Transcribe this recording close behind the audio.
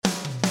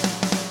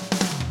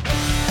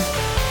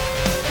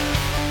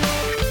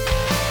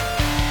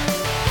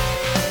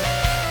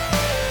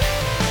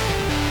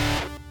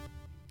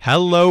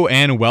Hello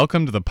and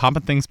welcome to the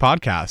Pompin' Things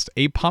Podcast,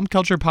 a pop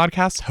culture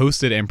podcast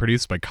hosted and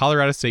produced by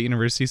Colorado State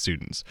University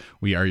students.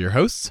 We are your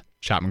hosts,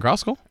 Chapman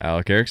Croskell,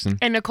 Alec Erickson,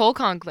 and Nicole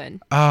Conklin.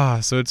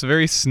 So it's a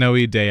very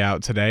snowy day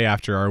out today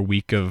after our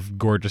week of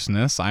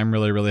gorgeousness. I'm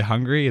really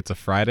hungry. It's a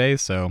Friday,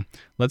 so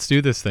let's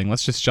do this thing.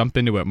 Let's just jump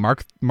into it.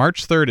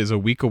 March 3rd is a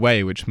week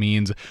away, which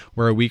means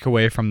we're a week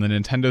away from the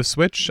Nintendo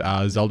Switch,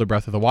 Zelda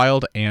Breath of the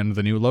Wild, and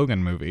the new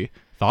Logan movie.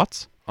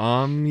 Thoughts?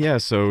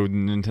 So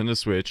Nintendo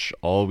Switch,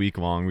 all week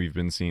long, we've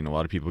been seeing a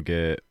lot of people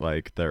get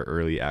like their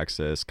early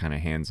access kind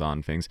of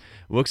hands-on things.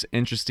 Looks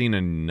interesting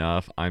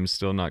enough. I'm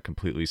still not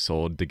completely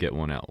sold to get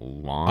one at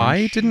launch.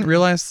 I didn't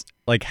realize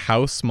like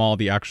how small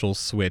the actual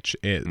Switch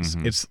is.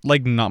 Mm-hmm. It's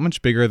like not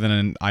much bigger than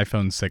an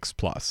iPhone 6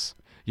 Plus.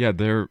 Yeah,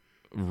 they're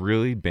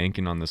really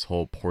banking on this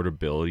whole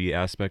portability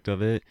aspect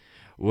of it.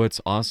 What's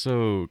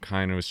also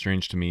kind of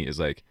strange to me is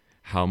like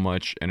how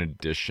much an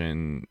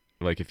addition,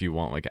 like if you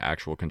want like an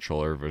actual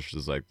controller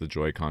versus like the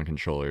Joy-Con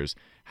controllers,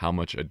 how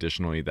much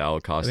additionally that'll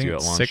cost you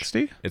at launch.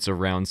 $60? It's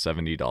around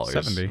 $70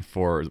 $70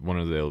 for one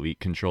of the Elite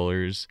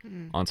controllers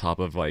on top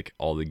of like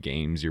all the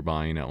games you're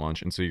buying at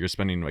launch. And so you're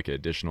spending like an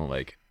additional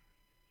like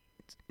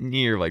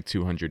near like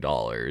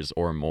 $200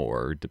 or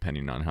more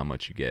depending on how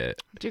much you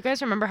get. Do you guys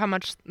remember how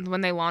much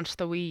when they launched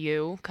the Wii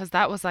U? Because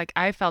that was like,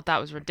 I felt that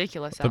was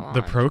ridiculous at launch.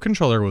 The Pro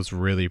controller was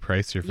really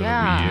pricier for the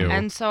Wii U.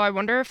 And so I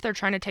wonder if they're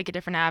trying to take a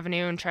different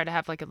avenue and try to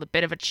have like a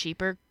bit of a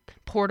cheaper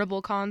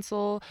portable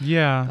console.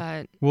 Yeah.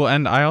 But well,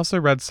 and I also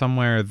read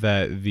somewhere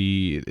that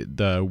the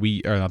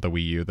Wii, or not the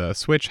Wii U, the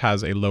Switch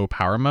has a low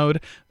power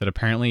mode that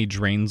apparently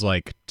drains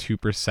like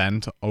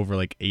 2% over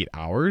like 8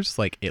 hours.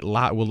 Like it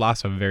will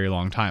last a very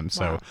long time.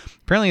 So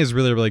apparently is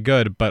really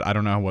good, but I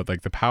don't know what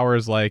like the power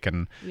is like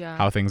and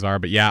how things are.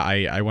 But yeah,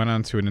 I went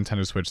onto a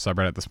Nintendo Switch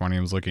subreddit this morning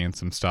and was looking at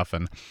some stuff,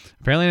 and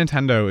apparently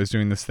Nintendo is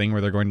doing this thing where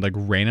they're going to like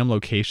random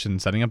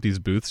locations, setting up these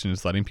booths and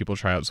just letting people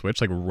try out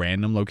Switch, like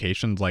random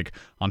locations like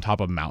on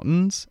top of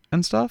mountains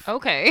and stuff.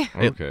 Okay.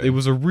 It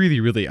was a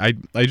really I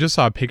just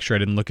saw a picture. I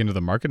didn't look into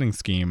the marketing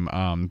scheme,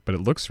 but it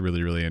looks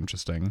really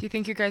interesting. Do you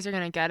think you guys are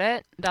going to get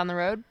it down the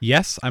road?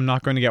 Yes, I'm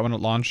not going to get one at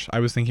launch.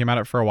 I was thinking about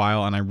it for a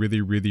while, and I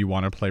really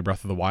want to play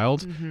Breath of the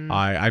Wild. Mm-hmm.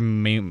 I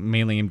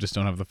mainly just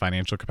don't have the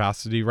financial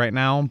capacity right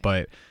now,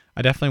 but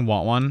I definitely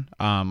want one.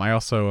 I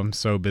also am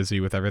so busy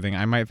with everything.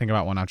 I might think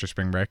about one after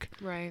spring break.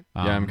 Right.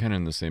 Yeah, I'm kind of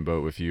in the same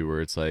boat with you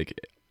where it's like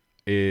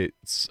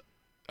it's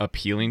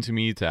appealing to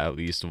me to at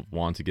least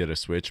want to get a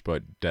Switch,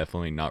 but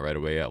definitely not right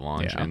away at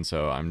launch. And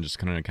so I'm just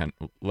gonna kind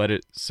of let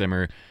it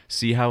simmer,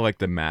 see how like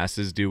the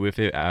masses do with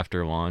it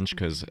after launch,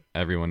 because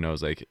everyone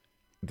knows like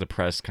the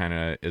press kind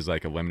of is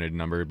like a limited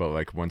number, but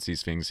like once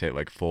these things hit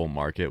like full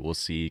market, we'll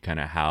see kind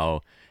of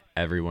how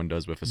everyone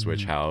does with a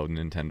Switch, how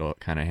Nintendo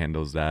kind of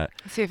handles that.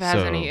 See if it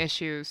has any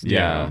issues.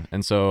 Yeah,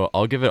 and so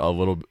I'll give it a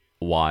little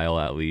while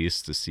at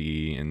least to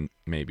see and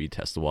maybe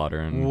test the water.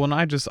 And well,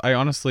 I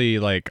honestly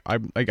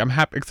I'm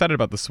excited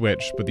about the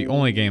Switch, but the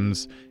only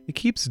games, it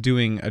keeps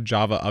doing a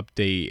Java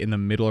update in the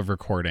middle of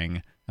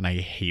recording, and I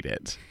hate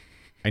it.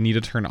 I need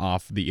to turn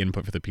off the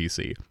input for the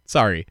PC.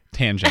 Sorry,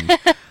 tangent.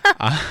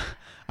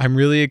 I'm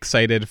really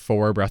excited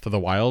for Breath of the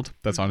Wild.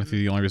 That's honestly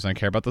the only reason I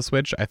care about the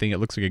Switch. I think it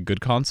looks like a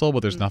good console, but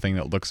there's nothing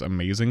that looks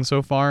amazing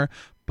so far.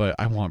 But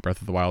I want Breath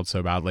of the Wild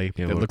so badly.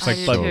 It looks like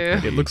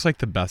it looks like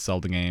the best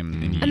Zelda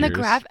game in years. And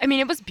the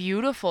it was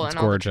beautiful in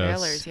all the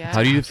trailers. Yeah.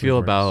 How do you feel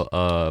about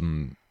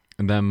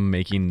them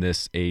making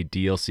this a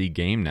DLC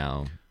game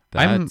now?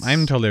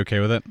 I'm totally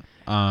okay with it.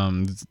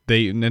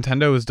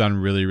 Nintendo has done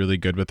really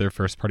good with their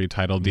first party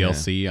title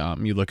DLC.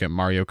 You look at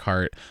Mario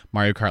Kart,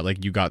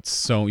 like you got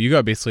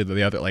basically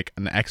the other like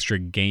an extra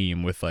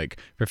game with like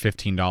for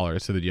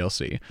 $15 to the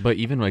DLC. But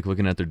even like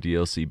looking at their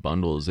DLC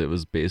bundles, it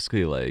was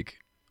basically like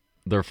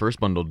their first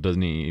bundle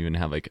doesn't even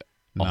have like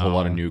a whole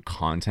lot of new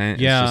content.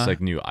 It's just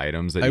like new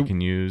items that you can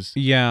use.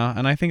 Yeah,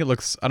 and I think it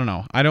looks, I don't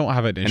know, I don't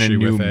have an issue with it.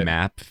 And a new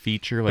map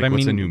feature. Like,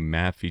 what's a new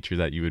map feature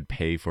that you would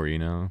pay for, you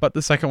know? But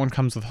the second one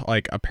comes with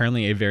like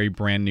apparently a very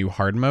brand new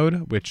hard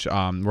mode, which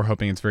we're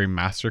hoping it's very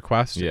Master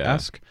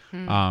Quest-esque.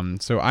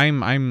 So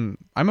I'm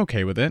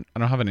okay with it. I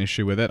don't have an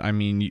issue with it. I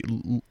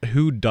mean,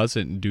 who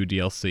doesn't do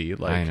DLC?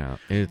 Like, I know.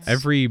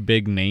 Every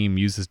big name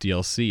uses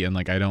DLC, and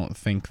like I don't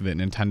think that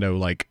Nintendo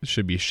like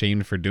should be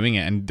shamed for doing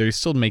it. And they're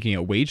still making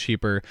it way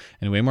cheaper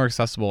and way more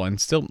accessible, and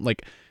still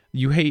like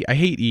I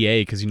hate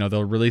EA because, you know,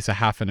 they'll release a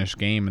half-finished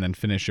game and then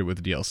finish it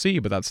with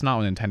DLC, but that's not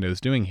what Nintendo's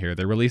doing here.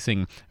 They're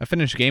releasing a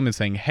finished game and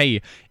saying,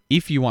 hey,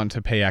 if you want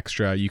to pay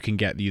extra, you can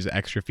get these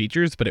extra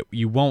features, but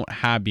you won't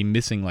be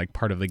missing like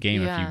part of the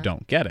game if you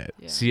don't get it.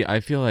 Yeah. See, I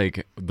feel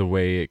like the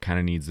way it kind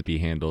of needs to be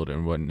handled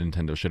and what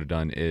Nintendo should have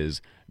done is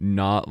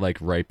not like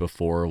right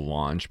before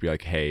launch be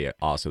like, hey,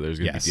 also there's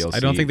gonna be DLC. I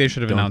don't think they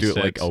should have announced it. Don't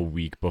do it like a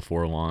week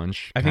before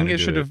launch. I think it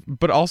should have,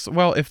 but also,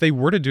 well, if they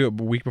were to do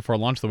it a week before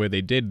launch the way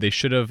they did, they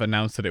should have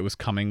announced that it was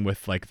coming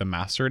with like the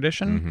Master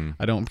Edition.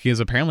 Because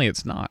apparently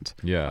it's not.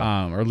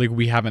 Yeah. Or like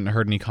we haven't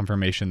heard any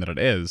confirmation that it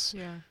is.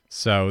 Yeah.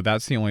 So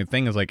that's the only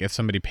thing is like if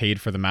somebody paid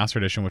for the Master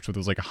Edition, which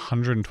was like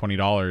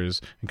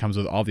 $120 and comes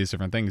with all these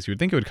different things, you would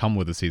think it would come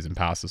with a season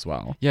pass as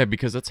well. Yeah,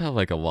 because that's how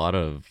like a lot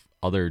of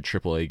other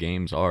AAA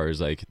games are.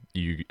 Is like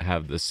you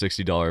have the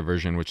 $60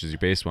 version, which is your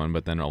base one,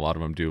 but then a lot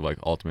of them do like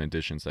Ultimate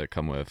Editions that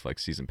come with like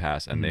season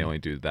pass, and they only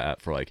do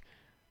that for like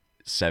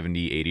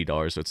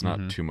 $70-$80, so it's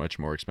not too much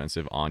more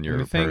expensive on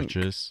your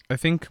purchase. I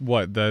think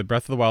what the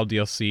Breath of the Wild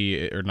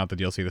DLC, or not the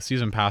DLC, the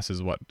season pass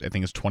is what I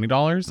think is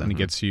 $20, and it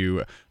gets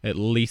you at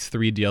least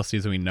 3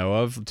 DLCs that we know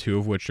of, 2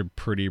 of which are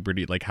pretty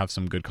like have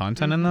some good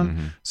content in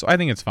them. So I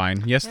think it's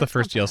fine. Yes, the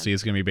first DLC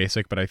is going to be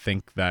basic, but I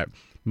think that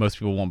most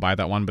people won't buy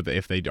that one, but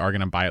if they are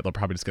going to buy it, they'll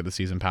probably just get the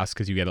season pass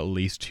because you get at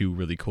least 2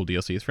 really cool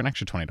DLCs for an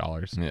extra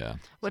 $20. Yeah.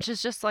 Which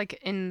is just like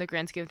in the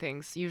grand scheme of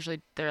things,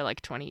 usually they're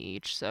like 20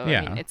 each. So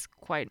yeah. I mean, it's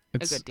quite a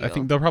good deal. I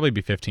think they'll probably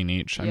be 15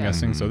 each, I'm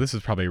guessing. So this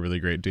is probably a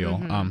really great deal.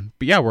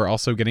 But yeah, we're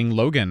also getting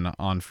Logan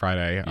on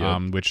Friday,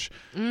 which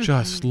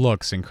just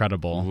looks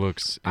incredible.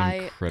 Looks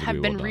incredibly I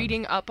have been well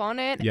reading up on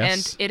it,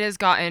 Yes. and it has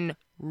gotten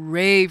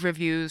rave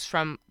reviews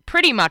from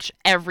pretty much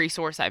every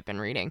source I've been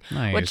reading.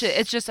 Nice. Which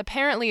it's just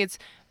apparently it's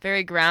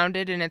very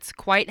grounded and it's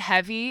quite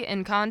heavy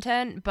in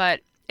content,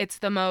 but it's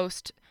the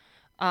most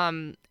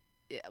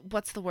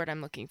what's the word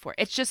I'm looking for?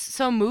 It's just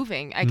so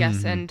moving, I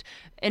guess, and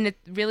it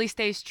really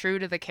stays true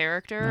to the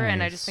character,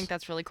 and I just think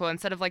that's really cool.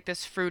 Instead of like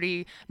this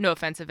fruity, no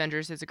offense,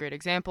 Avengers is a great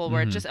example,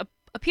 where it's just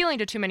appealing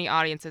to too many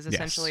audiences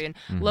essentially, and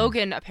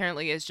Logan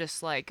apparently is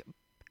just like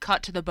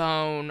cut to the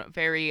bone,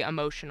 very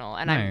emotional,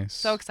 and I'm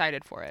so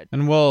excited for it.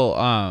 And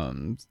well,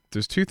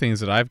 there's 2 things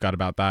that I've got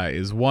about that.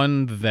 Is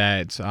one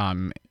that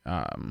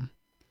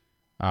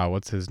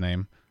what's his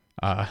name?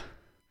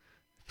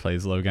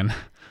 Plays Logan.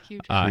 Hugh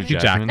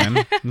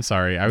Jackman. I'm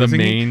sorry. I was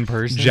thinking main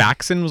person.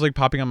 Jackson was like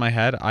popping on my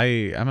head.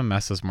 I'm a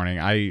mess this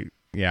morning.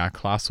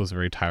 Class was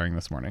very tiring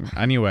this morning.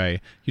 Anyway,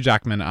 Hugh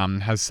Jackman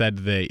has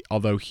said that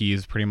although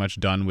he's pretty much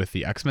done with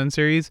the X-Men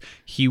series,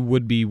 he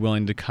would be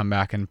willing to come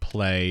back and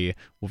play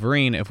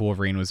Wolverine if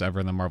Wolverine was ever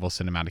in the Marvel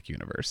Cinematic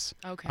Universe.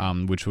 Okay.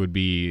 Which would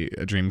be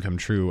a dream come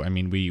true. I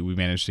mean, we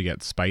managed to get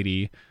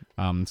Spidey.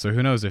 So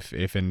who knows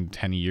if in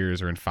 10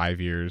 years or in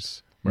 5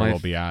 years where we'll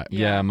be at.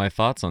 Yeah, my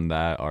thoughts on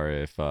that are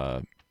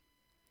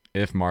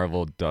if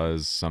Marvel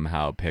does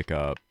somehow pick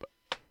up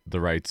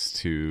the rights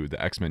to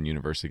the X-Men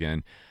universe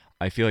again,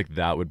 I feel like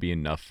that would be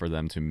enough for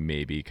them to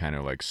maybe kind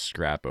of like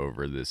scrap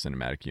over the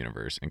cinematic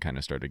universe and kind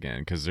of start again,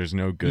 because there's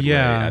no good way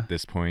at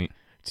this point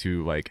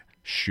to like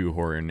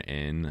shoehorn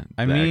in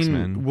the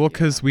X-Men. Well,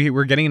 because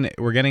we're getting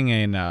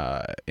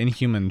an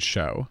Inhuman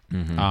show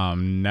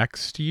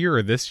next year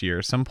or this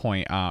year, some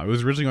point. It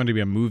was originally going to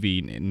be a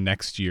movie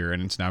next year,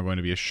 and it's now going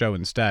to be a show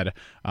instead.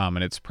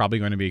 And it's probably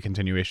going to be a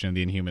continuation of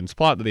the Inhumans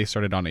plot that they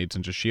started on Agents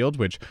of S.H.I.E.L.D.,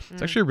 which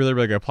is actually a really,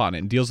 really good plot,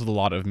 and it deals with a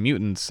lot of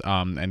mutants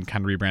and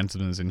kind of rebrands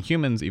them as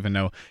Inhumans, even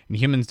though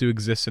Inhumans do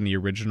exist in the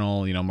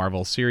original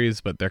Marvel series,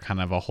 but they're kind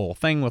of a whole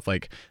thing with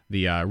like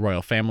the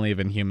royal family of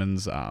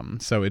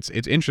Inhumans. So it's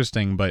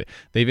interesting, but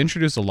they've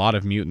introduced a lot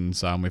of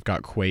mutants. We've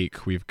got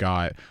Quake, we've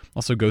got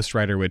also Ghost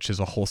Rider, which is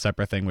a whole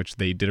separate thing, which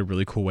they did a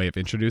really cool way of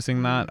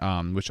introducing that,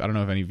 which I don't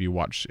know if any of you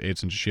watch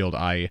Agents of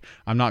S.H.I.E.L.D.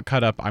 I'm not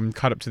caught up. I'm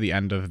caught up to the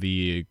end of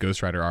the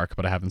Ghost Rider arc,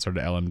 but I haven't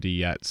started LMD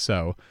yet,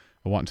 so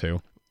I want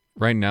to.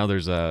 Right now,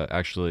 there's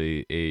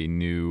actually a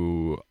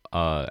new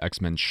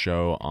X-Men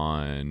show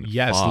on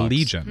Fox.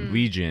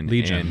 Legion,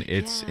 and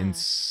it's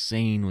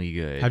insanely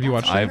good. Have you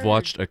watched it? I've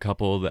watched a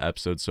couple of the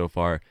episodes so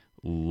far.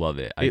 Love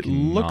it. It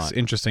looks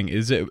interesting.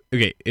 Is it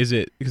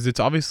because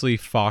it's obviously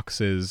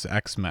Fox's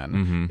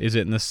X-Men? Is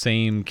it in the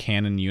same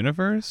canon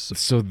universe?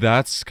 So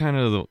that's kind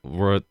of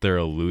what they're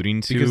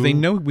alluding to, because we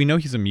know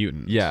he's a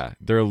mutant. Yeah,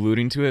 they're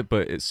alluding to it,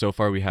 but so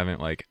far we haven't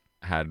like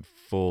had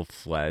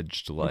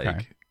full-fledged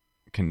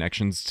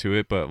connections to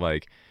it, but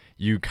like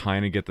you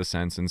kind of get the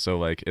sense, and so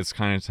like it's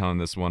kind of telling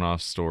this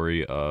one-off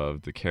story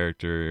of the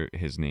character.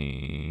 His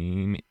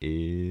name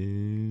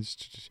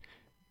is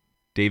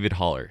David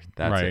Haller.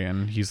 That's right, it.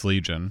 and he's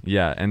Legion.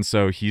 Yeah, and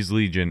so he's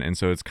Legion, and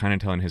so it's kind of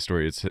telling his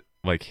story. It's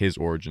like his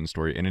origin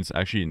story, and it's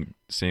actually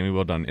insanely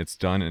well done. It's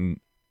done in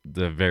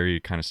the very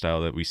kind of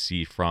style that we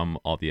see from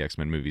all the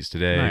X-Men movies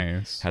today.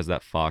 Nice. Has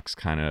that Fox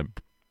kind of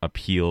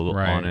appeal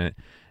on it.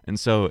 And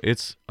so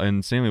it's an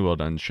insanely well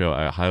done show.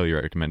 I highly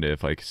recommend it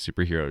if like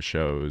superhero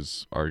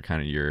shows are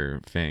kind of your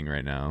thing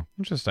right now.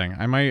 Interesting.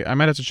 I might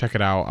have to check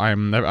it out. I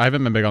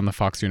haven't been big on the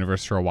Fox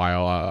universe for a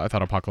while. I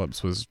thought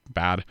Apocalypse was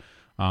bad.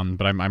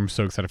 But I'm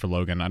so excited for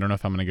Logan. I don't know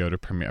if I'm going to go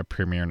to a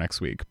premiere next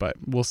week, but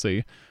we'll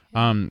see.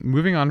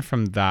 Moving on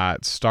from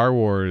that, Star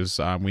Wars,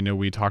 we know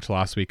we talked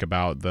last week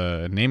about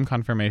the name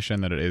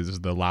confirmation that it is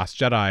The Last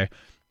Jedi.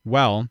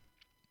 Well,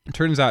 it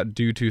turns out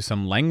due to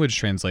some language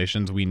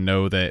translations, we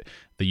know that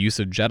the use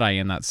of Jedi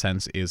in that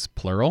sense is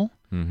plural.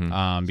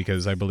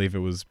 Because I believe it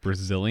was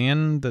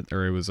Brazilian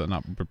or it was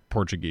not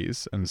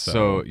Portuguese, and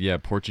so yeah,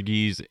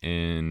 Portuguese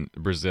in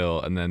Brazil,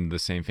 and then the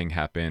same thing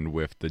happened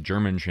with the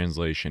German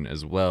translation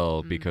as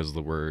well, because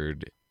the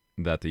word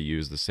that they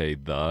use to say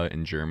the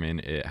in German,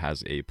 it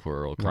has a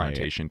plural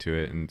connotation to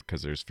it, and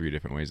because there's 3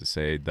 different ways to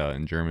say the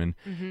in German,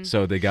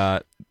 so they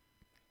got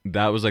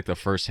that was like the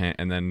first hint,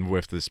 and then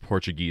with this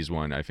Portuguese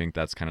one, I think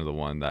that's kind of the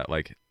one that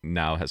like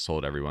now has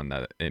sold everyone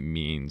that it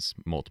means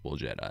multiple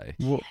Jedi.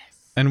 Well,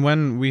 and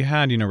when we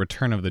had,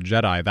 Return of the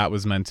Jedi, that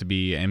was meant to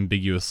be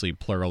ambiguously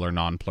plural or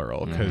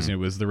non-plural, because it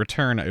was the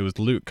return, it was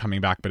Luke coming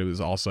back, but it was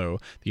also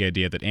the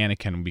idea that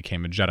Anakin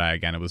became a Jedi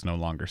again. It was no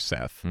longer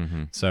Sith.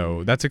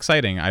 So that's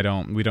exciting.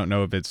 We don't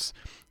know if it's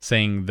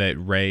saying that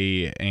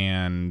Rey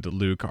and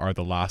Luke are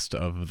the last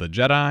of the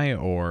Jedi,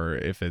 or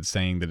if it's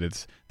saying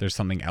that there's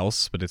something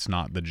else, but it's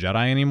not the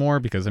Jedi anymore.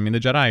 Because the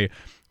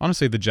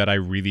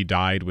Jedi really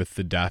died with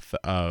the death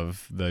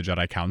of the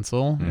Jedi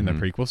Council in the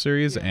prequel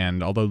series. Yeah.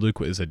 And although Luke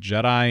was a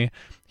Jedi,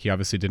 he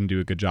obviously didn't do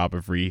a good job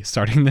of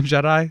restarting the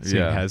Jedi. So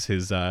he has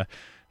his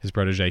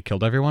protege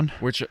killed everyone,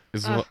 which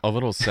is a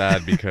little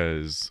sad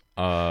because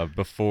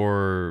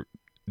before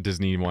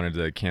Disney wanted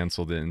to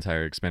cancel the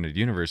entire expanded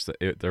universe,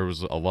 there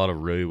was a lot of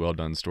really well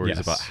done stories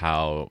about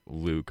how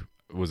Luke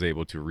was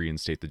able to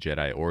reinstate the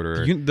Jedi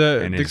Order.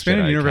 The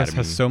expanded Jedi universe Academy.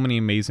 has so many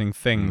amazing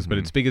things, but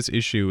its biggest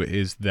issue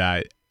is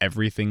that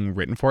everything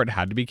written for it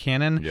had to be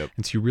canon,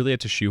 and so you really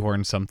had to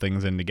shoehorn some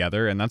things in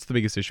together, and that's the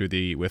biggest issue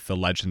with the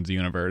Legends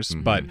universe.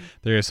 But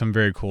there is some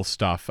very cool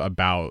stuff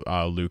about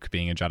Luke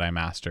being a Jedi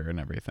Master and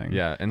everything.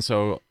 Yeah, and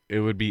so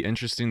it would be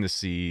interesting to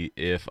see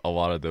if a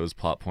lot of those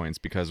plot points,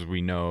 because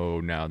we know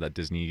now that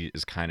Disney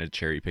is kind of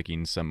cherry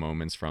picking some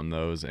moments from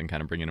those and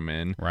kind of bringing them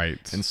in.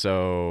 Right. And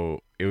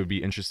so it would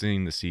be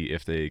interesting to see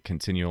if they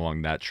continue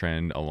along that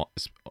trend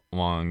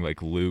along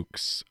like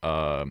Luke's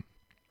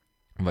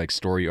like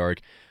story arc.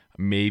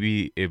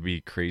 Maybe it'd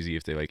be crazy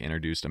if they like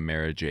introduced a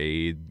Mara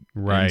Jade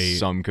in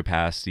some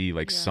capacity,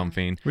 like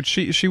something. Which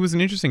she was an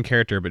interesting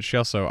character, but she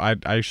also I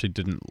actually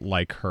didn't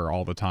like her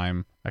all the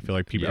time. I feel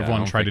like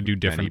everyone tried to do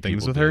different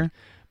things with her.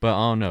 But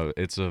I don't know.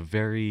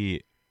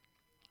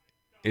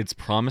 It's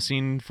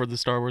promising for the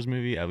Star Wars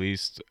movie, at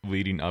least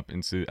leading up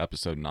into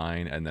Episode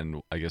 9, and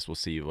then I guess we'll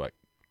see what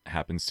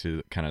happens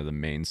to kind of the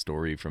main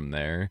story from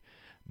there.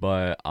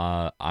 But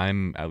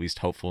I'm at least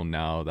hopeful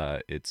now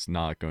that it's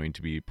not going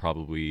to be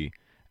probably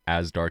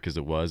as dark as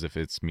it was if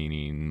it's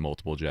meaning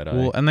multiple Jedi.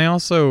 Well, and they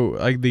also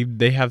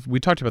we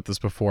talked about this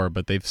before,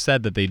 but they've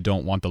said that they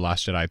don't want The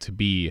Last Jedi to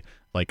be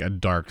like a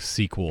dark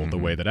sequel the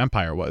way that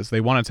Empire was.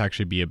 They want it to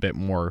actually be a bit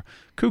more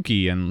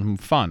kooky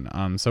and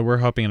fun. So we're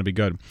hoping it'll be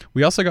good.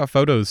 We also got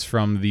photos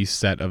from the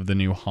set of the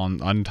new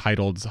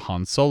untitled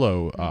Han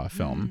Solo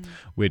film,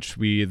 which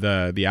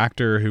the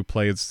actor who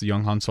plays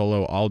young Han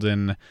Solo,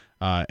 Alden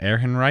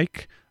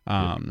Ehrenreich.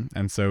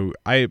 And so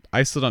I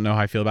still don't know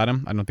how I feel about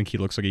him. I don't think he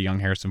looks like a young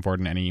Harrison Ford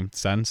in any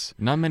sense.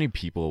 Not many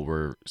people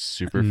were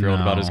super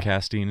thrilled about his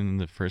casting in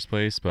the first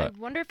place, but I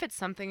wonder if it's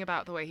something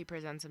about the way he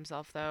presents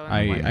himself, though.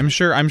 I'm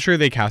sure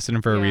they casted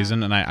him for a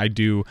reason, and I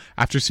do.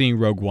 After seeing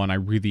Rogue One, I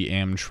really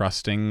am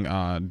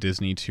trusting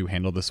Disney to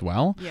handle this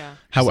well. Yeah.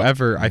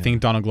 However, I think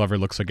Donald Glover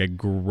looks like a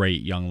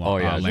great young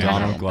Lando.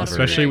 Donald Glover,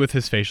 especially with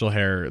his facial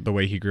hair, the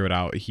way he grew it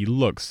out, he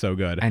looks so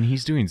good. And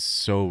he's doing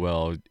so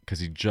well because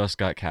he just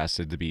got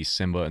casted to be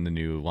Simba in the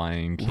new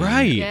Lion King.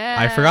 Right. Yeah.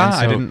 I forgot.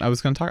 I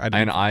was going to talk.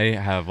 And I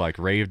have like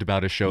raved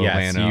about his show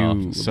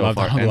Atlanta so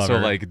far. And so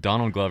like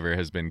Donald Glover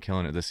has been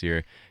killing it this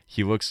year.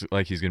 He looks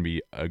like he's going to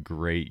be a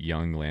great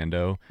young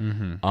Lando.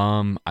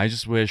 I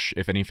just wish,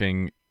 if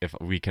anything, if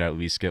we could at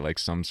least get like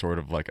some sort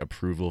of like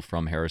approval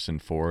from Harrison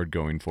Ford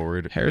going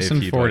forward.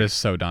 Harrison Ford is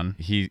so done.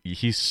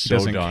 He's so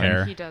doesn't done.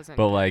 care. He doesn't.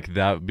 But like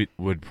that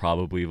would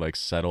probably like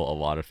settle a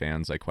lot of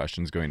fans like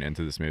questions going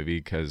into this movie,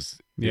 because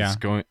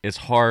it's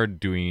hard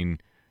doing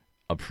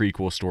a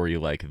prequel story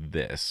like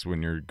this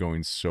when you're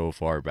going so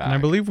far back. And I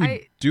believe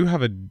we do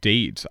have a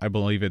date. I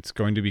believe it's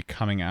going to be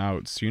coming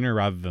out sooner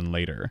rather than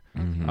later.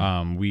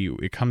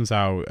 It comes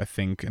out, I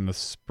think, in the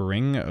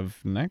spring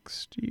of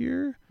next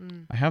year.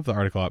 I have the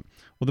article up.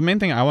 Well, the main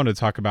thing I wanted to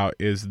talk about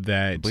is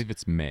that I believe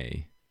it's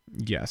May.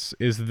 Yes,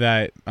 is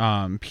that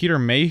Peter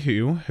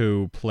Mayhew,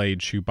 who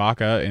played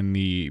Chewbacca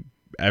in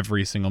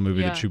every single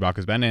movie that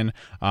Chewbacca's been in,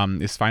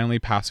 is finally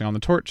passing on the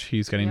torch.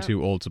 He's getting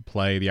too old to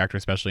play the actor,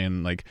 especially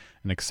in like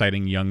an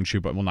exciting young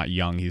Chewbacca. Well, not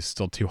young. He's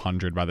still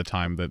 200 by the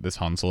time that this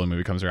Han Solo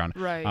movie comes around.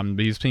 Right.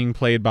 But he's being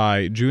played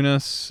by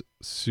Joonas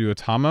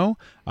Suotamo,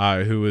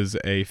 who is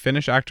a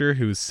Finnish actor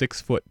who's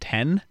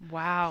 6'10".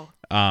 Wow.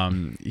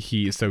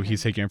 He's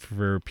taking it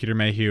for Peter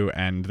Mayhew,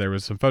 and there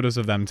was some photos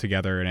of them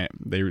together, and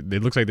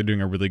it looks like they're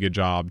doing a really good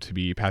job to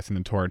be passing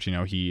the torch.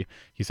 He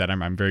said,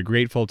 I'm very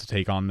grateful to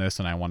take on this,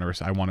 and I want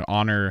to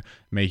honor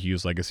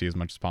Mayhew's legacy as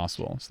much as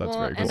possible. So that's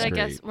very cool. And I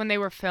guess when they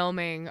were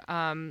filming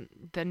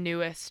the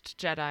newest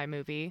Jedi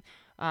movie,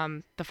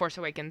 The Force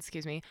Awakens,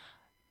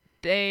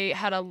 they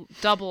had a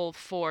double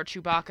for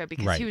Chewbacca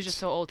because he was just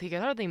so old he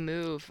could hardly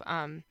move.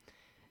 And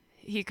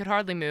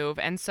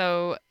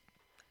so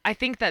I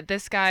think that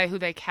this guy who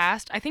they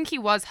cast, I think he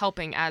was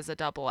helping as a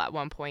double at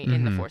one point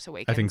in The Force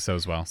Awakens. I think so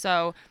as well.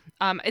 So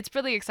it's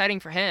really exciting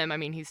for him. I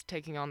mean, he's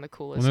taking on the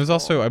coolest. Well, there's role.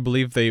 also, I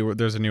believe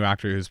there's a new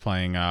actor who's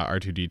playing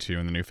R2D2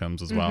 in the new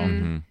films as well.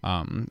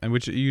 And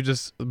which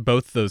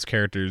both those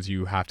characters,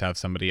 you have to have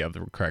somebody of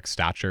the correct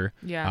stature.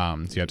 Yeah.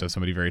 So you have to have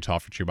somebody very tall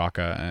for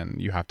Chewbacca,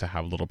 and you have to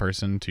have a little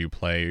person to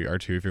play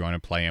R2 if you're going to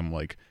play him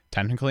like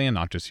technically and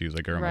not just use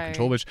like a remote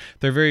control, which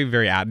they're very,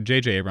 very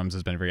J.J. Abrams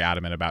has been very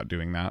adamant about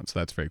doing that, so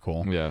that's very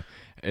cool. Yeah,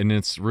 and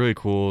it's really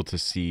cool to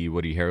see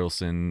Woody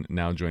Harrelson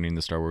now joining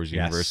the Star Wars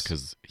universe,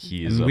 because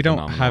he is. And we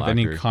don't have actor.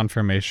 any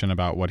confirmation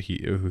about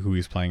who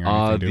he's playing or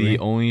anything. Do the we?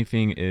 only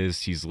thing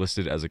is he's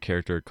listed as a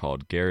character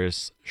called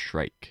Garrus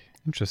Shrike.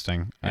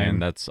 Interesting.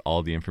 And that's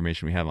all the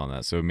information we have on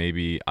that. So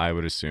maybe I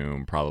would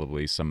assume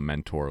probably some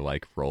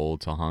mentor-like role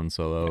to Han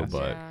Solo,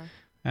 but. Yeah.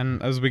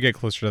 And as we get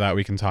closer to that,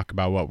 we can talk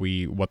about what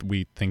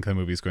we think the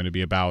movie is going to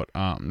be about.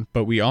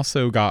 But we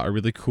also got a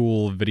really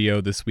cool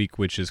video this week,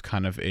 which is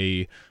kind of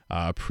a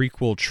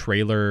prequel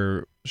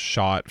trailer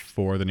shot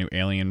for the new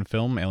Alien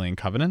film, Alien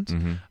Covenant.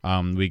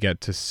 We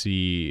get to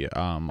see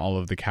all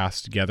of the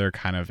cast together,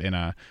 kind of in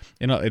a.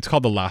 It's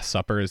called The Last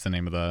Supper is the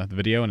name of the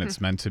video, and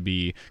it's meant to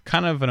be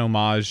kind of an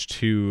homage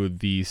to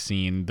the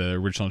scene, the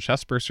original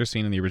chestburster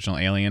scene in the original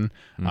Alien,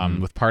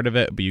 with part of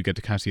it. But you get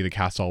to kind of see the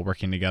cast all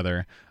working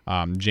together.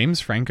 James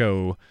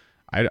Franco.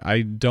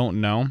 I don't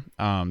know.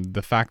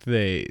 The fact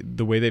that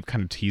the way they've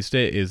kind of teased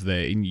it is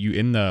that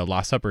in the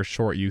Last Supper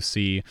short, you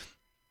see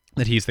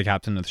that he's the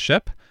captain of the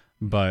ship.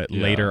 But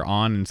later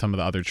on in some of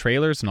the other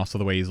trailers and also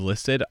the way he's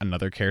listed,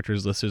 another character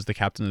is listed as the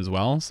captain as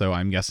well. So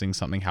I'm guessing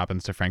something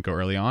happens to Franco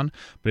early on.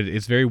 But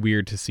it's very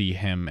weird to see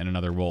him in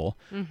another role.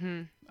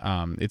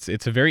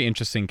 It's a very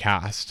interesting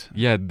cast.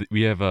 Yeah,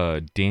 we have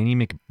Danny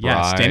McBride.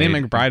 Yes, Danny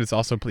McBride is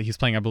also he's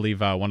playing, I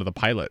believe, one of the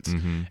pilots,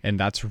 and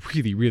that's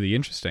really, really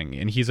interesting.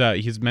 And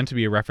he's meant to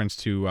be a reference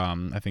to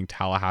I think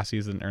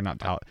Tallahassee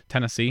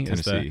Tennessee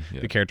is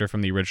the character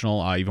from the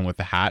original, even with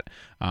the hat.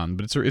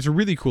 But it's a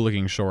really cool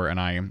looking short, and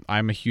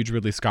I'm a huge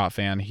Ridley Scott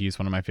fan. He's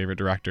one of my favorite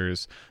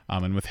directors,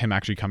 and with him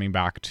actually coming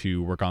back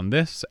to work on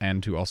this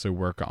and to also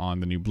work on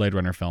the new Blade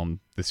Runner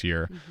film this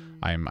year,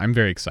 I'm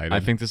very excited. I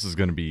think this is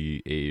going to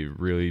be a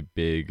really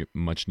big,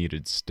 much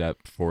needed step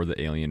for the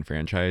Alien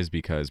franchise,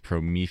 because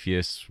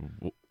Prometheus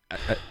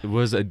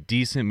was a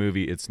decent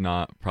movie. It's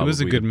not probably. It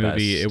was a good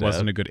movie. Step. It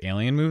wasn't a good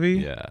Alien movie.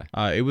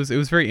 Yeah. It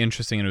was very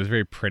interesting, and it was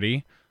very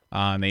pretty.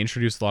 They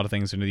introduced a lot of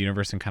things into the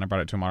universe and kind of brought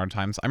it to modern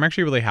times. I'm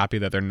actually really happy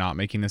that they're not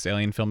making this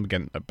Alien film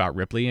again about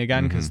Ripley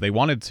again, because they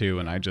wanted to,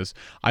 and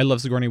I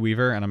love Sigourney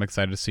Weaver, and I'm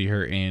excited to see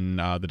her in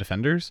The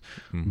Defenders.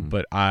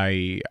 But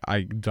I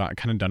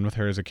kind of done with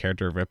her as a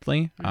character of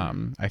Ripley.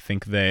 I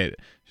think that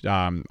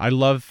I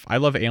love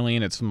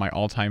Alien. It's my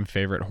all-time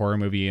favorite horror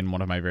movie and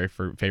one of my very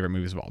favorite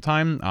movies of all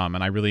time.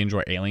 And I really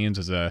enjoy Aliens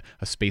as a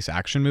space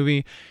action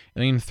movie.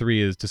 Alien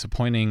 3 is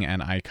disappointing,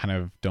 and I kind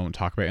of don't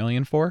talk about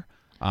Alien 4.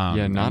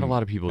 Not a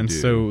lot of people do. And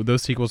so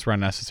those sequels were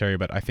unnecessary,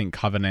 but I think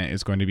Covenant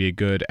is going to be a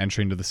good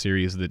entry into the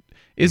series that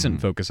isn't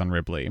focused on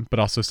Ripley, but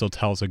also still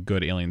tells a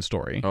good Alien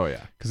story. Oh, yeah.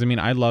 Because, I mean,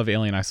 I love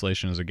Alien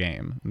Isolation as a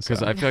game.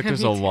 Because I feel like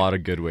there's a lot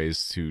of good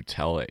ways to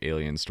tell an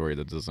Alien story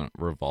that doesn't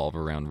revolve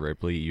around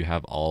Ripley. You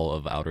have all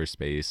of outer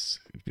space.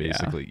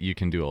 Basically, you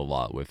can do a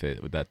lot with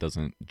it that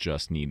doesn't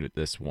just need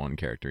this one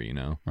character, you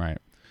know? Right.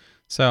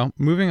 So,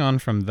 moving on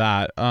from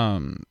that,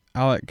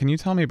 Alec, can you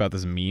tell me about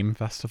this meme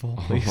festival,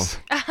 please?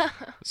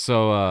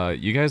 So,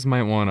 you guys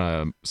might want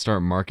to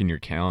start marking your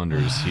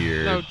calendars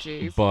here. Oh,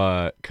 jeez.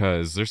 But,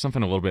 because there's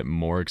something a little bit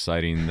more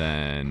exciting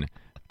than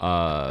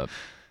Comic-Con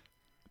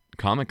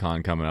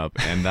coming up,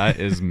 and that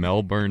is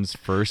Melbourne's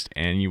first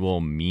annual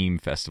meme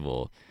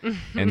festival.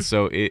 And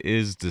so it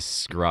is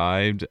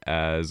described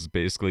as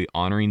basically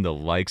honoring the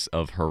likes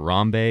of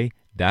Harambe,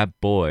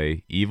 That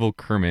Boy, Evil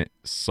Kermit,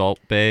 Salt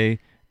Bae,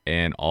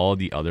 and all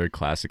the other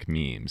classic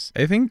memes.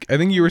 I think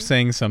you were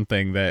saying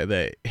something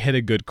that hit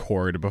a good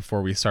chord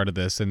before we started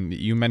this, and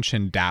you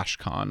mentioned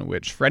DashCon,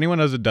 which for anyone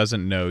who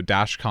doesn't know,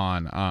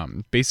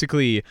 DashCon,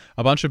 basically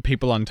a bunch of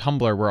people on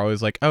Tumblr were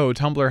always like, oh,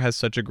 Tumblr has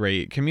such a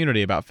great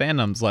community about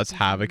fandoms, let's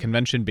have a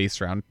convention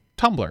based around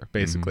Tumblr,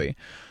 basically.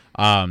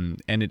 And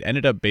it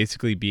ended up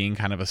basically being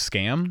kind of a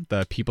scam.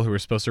 The people who were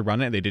supposed to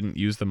run it, they didn't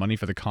use the money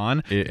for the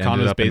con. It con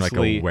ended was up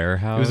basically in like a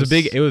warehouse. It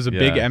was a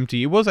big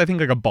empty. It was, I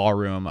think, like a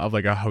ballroom of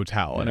like a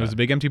hotel, and it was a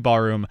big empty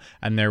ballroom.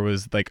 And there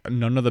was like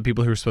none of the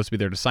people who were supposed to be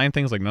there to sign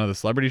things. Like none of the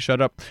celebrities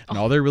showed up, and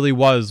all there really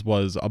was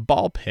a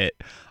ball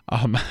pit.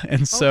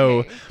 And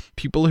so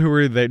people who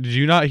were there, did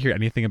you not hear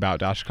anything about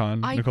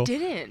DashCon, Nicole? I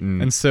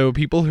didn't. And so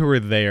people who were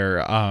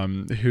there,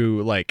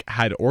 who like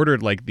had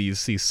ordered like these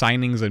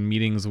signings and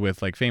meetings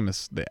with like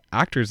famous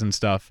actors and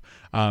stuff,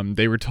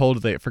 they were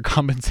told that for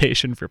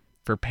compensation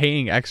for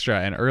paying extra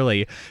and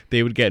early,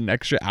 they would get an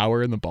extra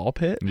hour in the ball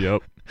pit.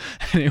 Yep.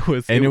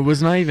 And it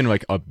was not even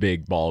like a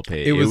big ball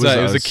pit. It was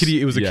a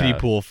kiddie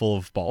pool full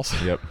of balls.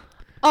 Yep.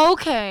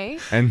 Okay.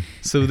 And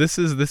So this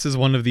is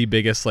one of the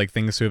biggest like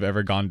things to have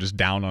ever gone just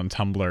down on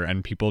Tumblr,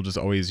 and people just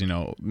always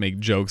make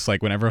jokes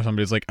like whenever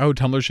somebody's like, oh,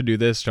 Tumblr should do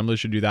this, Tumblr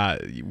should do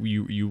that,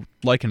 you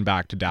liken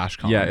back to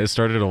DashCon. yeah, it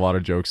started a lot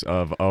of jokes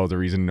of, oh, the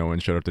reason no one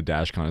showed up to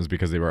DashCon is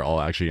because they were all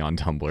actually on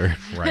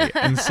Tumblr. Right.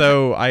 And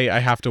so I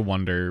have to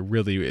wonder,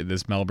 really,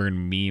 this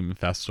Melbourne meme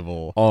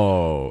festival.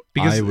 Oh,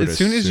 Because I would as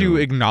soon as you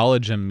assume.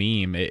 acknowledge a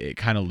meme, it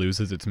kind of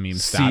loses its meme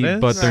See, status.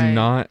 but they're Right.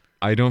 not.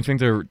 I don't think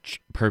they're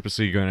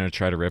purposely going to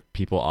try to rip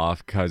people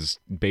off because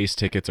base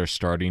tickets are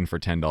starting for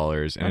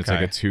 $10 and it's like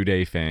Okay. a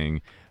 2-day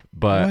thing.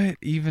 But what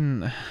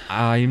even?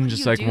 I'm do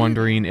just you like do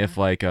wondering there? if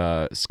like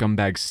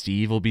Scumbag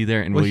Steve will be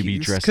there and will he be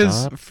dressed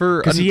Because up?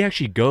 for Because he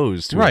actually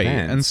goes to right,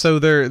 events. and so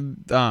there,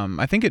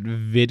 I think at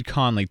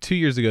VidCon like 2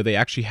 years ago, they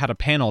actually had a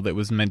panel that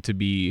was meant to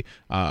be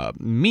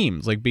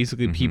memes, like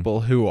basically Mm-hmm.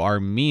 people who are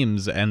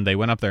memes, and they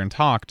went up there and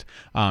talked.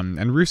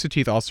 And Rooster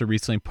Teeth also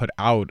recently put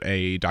out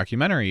a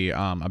documentary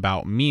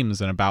about memes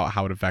and about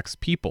how it affects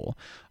people.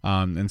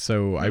 And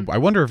so I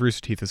wonder if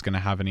Rooster Teeth is going to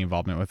have any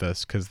involvement with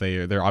this, because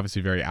they're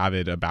obviously very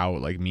avid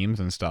about like memes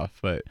and stuff,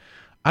 but.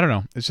 I don't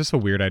know. It's just a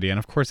weird idea, and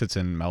of course, it's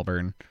in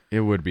Melbourne. It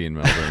would be in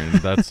Melbourne.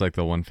 That's like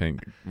the one thing,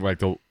 like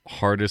the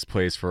hardest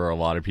place for a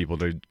lot of people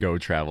to go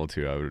travel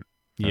to. I would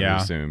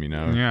assume,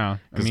 Yeah,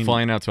 Because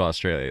flying out to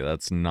Australia,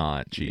 that's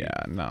not cheap.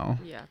 Yeah, no.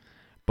 Yeah.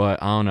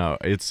 But I don't know.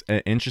 It's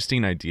an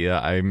interesting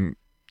idea.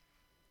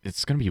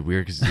 It's gonna be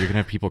weird because you're gonna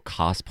have people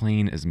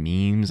cosplaying as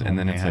memes, and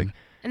then it's man. like,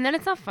 And then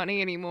it's not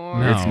funny anymore.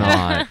 No. it's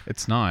not.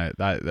 It's not.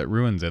 That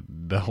ruins it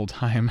the whole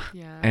time.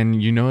 Yeah.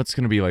 And it's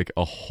gonna be like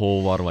a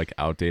whole lot of like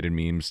outdated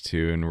memes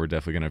too, and we're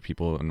definitely gonna have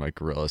people in like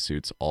gorilla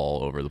suits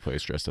all over the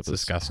place dressed up It's as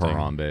disgusting.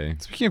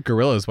 Harambe. Speaking of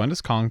gorillas, when does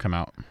Kong come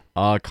out?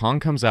 Kong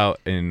comes out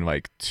in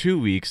like 2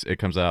 weeks. It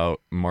comes out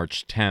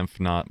March 10th,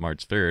 not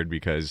March 3rd,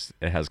 because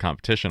it has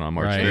competition on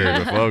March Right. 3rd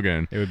with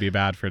Logan. It would be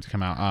bad for it to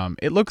come out.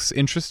 It looks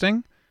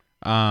interesting.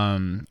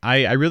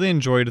 I really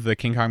enjoyed the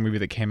King Kong movie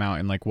that came out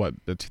in like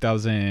the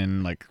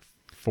 2004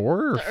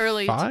 or The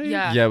early- 5?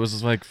 yeah. Yeah, it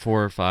was like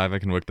 4 or 5. I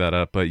can look that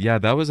up. But yeah,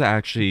 that was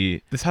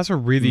actually This has a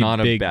really Not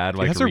a big, bad,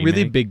 like, it has a really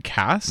remake. big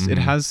cast. It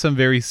Mhm. has some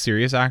very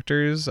serious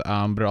actors,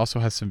 but it also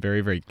has some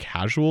very, very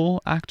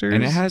casual actors.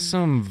 and it has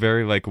some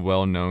very like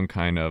well-known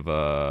kind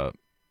of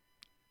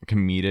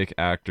comedic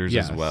actors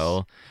Yes. as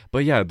well.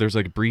 But yeah, there's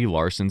like Brie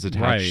Larson's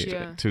attached Right.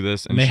 Yeah. to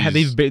this, And they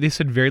she's- they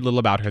said very little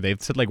about her.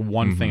 They've said like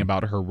one thing Mhm.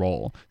 about her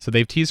role, so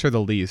they've teased her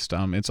the least.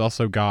 It's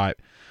also got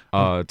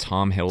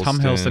Tom Hiddleston. Tom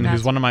Hiddleston, who's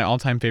That's- one of my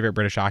all-time favorite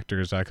British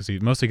actors, because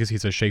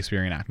he's a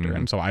Shakespearean actor, Mhm.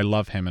 and so I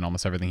love him in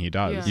almost everything he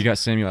does. Yeah. You got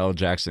Samuel L.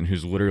 Jackson,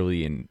 who's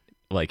literally in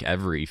like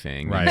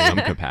everything Right. in some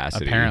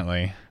capacity.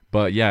 Apparently,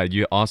 But yeah,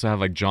 you also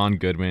have like John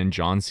Goodwin,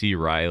 John C.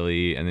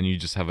 Reilly, and then you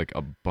just have like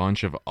a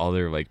bunch of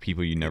other like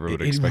people you never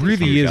would it expect. really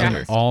to is come an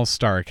together.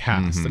 all-star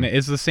cast, Mhm. and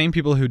it's the same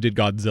people who did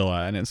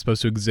Godzilla, and it's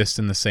supposed to exist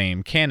in the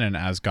same canon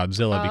as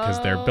Godzilla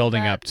because they're Oh,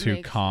 building that up to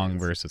makes Kong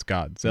sense. versus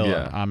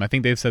Godzilla. Yeah. I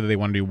think they've said that they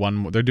want to do one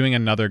more. They're doing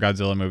another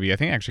Godzilla movie. I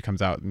think it actually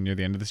comes out near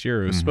the end of this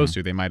year. It was supposed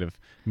to. They might have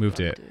moved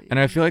it. And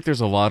I feel like there's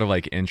a lot of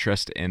like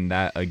interest in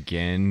that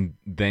again,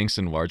 thanks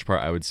in large part,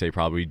 I would say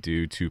probably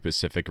due to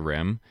Pacific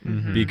Rim,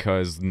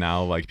 because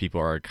now like people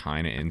are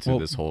kind of into Well,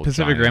 this whole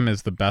Pacific giant- Rim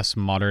is the best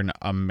modern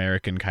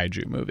American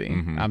kaiju movie.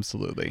 Mhm.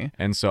 Absolutely.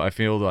 And so I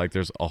feel like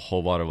there's a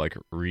whole lot of like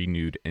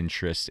renewed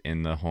interest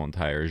in the whole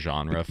entire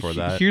genre for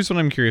that. Here's what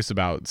I'm curious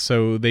about.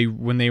 So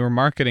when they were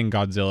marketing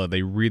Godzilla,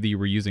 they really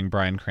were using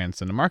Bryan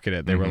Cranston to market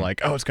it. They were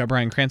like, "Oh, it's got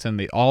Bryan Cranston."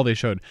 They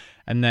showed,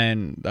 and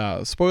then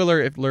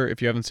spoiler alert,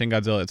 if you haven't seen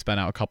Godzilla, it's been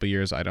out a couple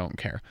years. I don't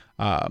care.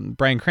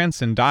 Bryan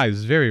Cranston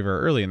dies very, very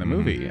early in the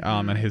movie,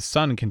 and his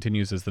son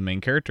continues as the main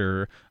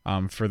character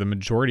for the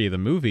majority of the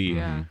movie.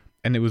 Yeah.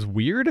 And it was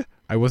weird.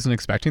 I wasn't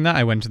expecting that.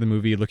 I went to the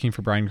movie looking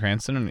for Bryan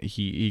Cranston, and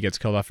he gets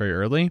killed off very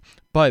early.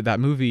 But that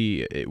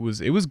movie, it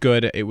was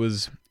good.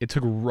 It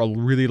took a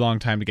really long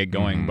time to get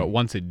going, but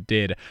once it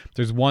did,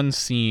 there's one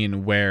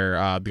scene where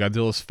the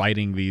Godzilla's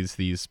fighting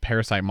these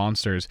parasite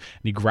monsters,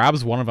 and he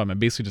grabs one of them and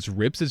basically just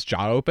rips its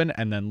jaw open,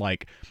 and then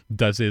like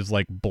does his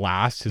like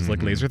blast, his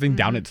like laser thing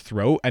down its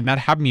throat, and that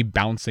had me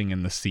bouncing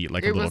in the seat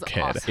like a It little was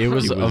kid. awesome. It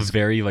was a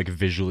very like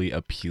visually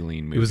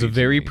appealing movie. It was a to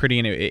very me. pretty,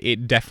 and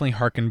it definitely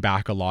harkened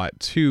back a lot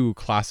to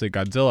classic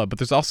Godzilla. But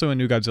there's also a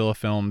new Godzilla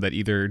film that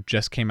either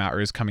just came out or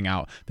is coming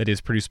out that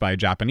is produced by a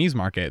Japanese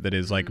market that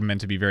is like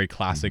meant to be very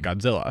classic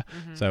Godzilla.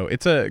 So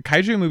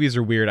kaiju movies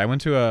are weird. I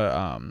went to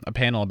a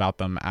panel about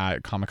them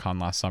at Comic-Con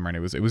last summer, and it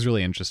was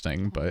really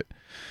interesting. But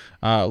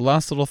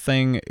last little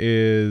thing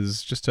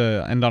is just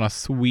to end on a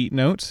sweet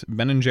note.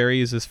 Ben &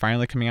 Jerry's is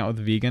finally coming out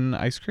with vegan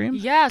ice cream.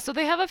 Yeah, so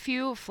they have a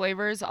few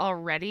flavors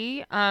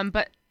already,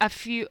 but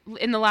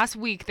in the last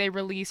week they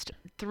released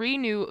 3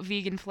 new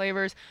vegan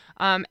flavors,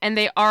 and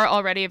they are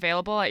already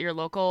available at your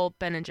local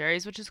Ben &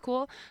 Jerry's, which is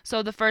cool.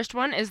 So the first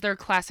one is their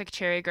classic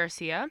Cherry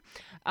Garcia,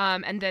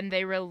 and then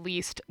they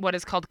released what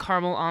is called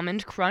Caramel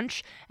Almond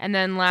Crunch, and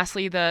then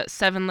lastly the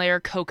 7-layer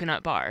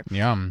coconut bar.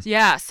 Yum.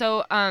 Yeah,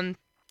 so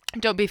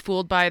don't be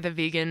fooled by the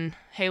vegan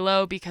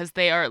halo because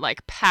they are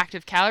like packed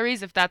of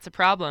calories if that's a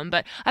problem.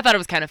 But I thought it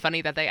was kind of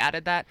funny that they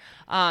added that.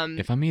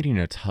 If I'm eating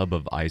a tub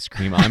of ice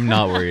cream, I'm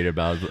not worried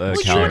about well,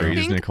 calories, you would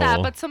think Nicole.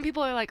 that, but some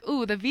people are like,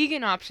 ooh, the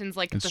vegan option's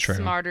like It's the true.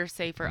 smarter,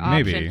 safer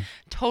Maybe. option.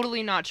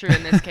 Totally not true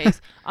in this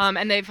case.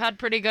 And they've had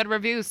pretty good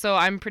reviews, so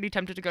I'm pretty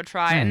tempted to go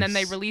try. And then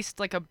they Nice. released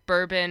like a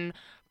bourbon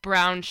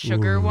brown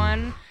sugar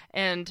one.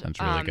 And That's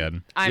really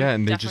good. I'm Yeah,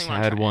 and they definitely just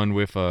wanna had try it. one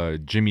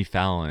with Jimmy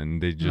Fallon.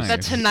 They just The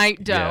Nice.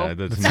 Tonight Dough. Yeah,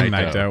 the It's Tonight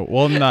Tonight Dough. Dough.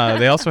 Well,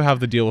 they also have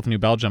the deal with New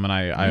Belgium, and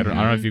I don't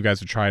know if you guys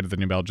have tried the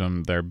New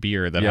Belgium, their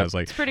beer that Yep. has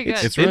like It's pretty good.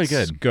 It's really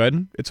good.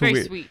 Good. It's very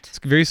weird. sweet. It's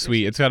very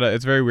sweet. It's got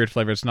it's very weird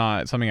flavor. It's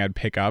not something I'd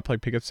pick up a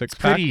 6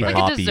 pack. Pretty Like a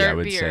hoppy, I dessert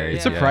would beer, say. yeah.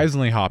 It's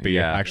surprisingly hoppy,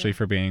 Yeah. actually,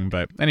 for being.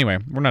 But anyway,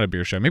 we're not a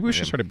beer show. Maybe we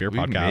should start a beer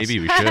podcast. Maybe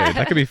we should.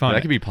 That could be fun.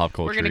 That could be pop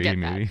culture. We're gonna get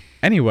that. maybe.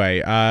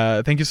 Anyway,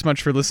 thank you so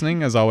much for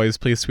listening. As always,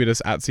 please tweet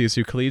us at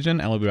CSU Collegian,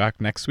 and we'll be back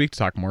next week to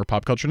talk more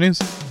pop culture news.